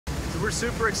We're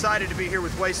super excited to be here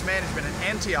with Waste Management in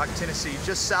Antioch, Tennessee,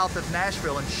 just south of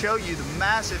Nashville, and show you the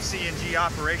massive CNG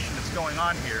operation that's going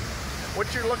on here.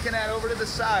 What you're looking at over to the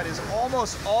side is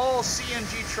almost all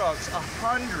CNG trucks,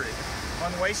 100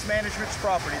 on Waste Management's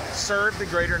property that serve the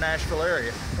greater Nashville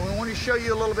area. And we want to show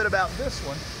you a little bit about this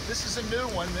one. This is a new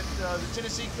one that the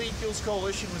Tennessee Clean Fuels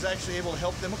Coalition was actually able to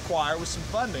help them acquire with some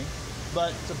funding.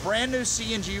 But it's a brand new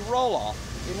CNG roll-off.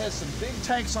 It has some big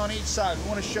tanks on each side. We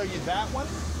want to show you that one.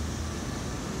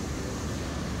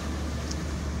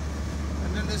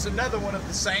 And then there's another one of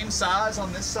the same size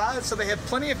on this side, so they have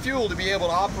plenty of fuel to be able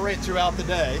to operate throughout the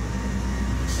day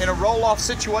in a roll-off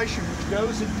situation, which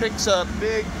goes and picks up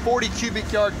big 40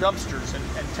 cubic yard dumpsters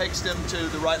and takes them to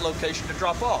the right location to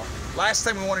drop off. Last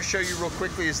thing we want to show you real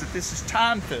quickly is that this is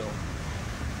time fill.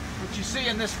 What you see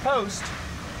in this post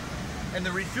and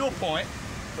the refuel point,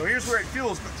 so here's where it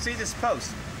fuels, but see this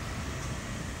post.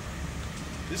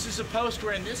 This is a post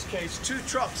where in this case 2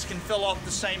 trucks can fill off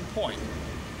the same point.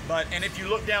 And if you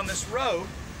look down this row,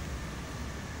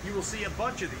 you will see a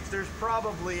bunch of these. There's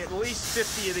probably at least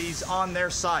 50 of these on their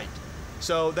site.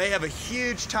 So they have a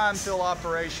huge time fill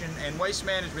operation, and Waste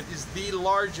Management is the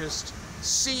largest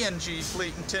CNG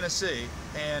fleet in Tennessee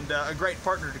and a great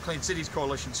partner to Clean Cities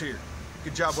Coalition's here.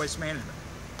 Good job, Waste Management.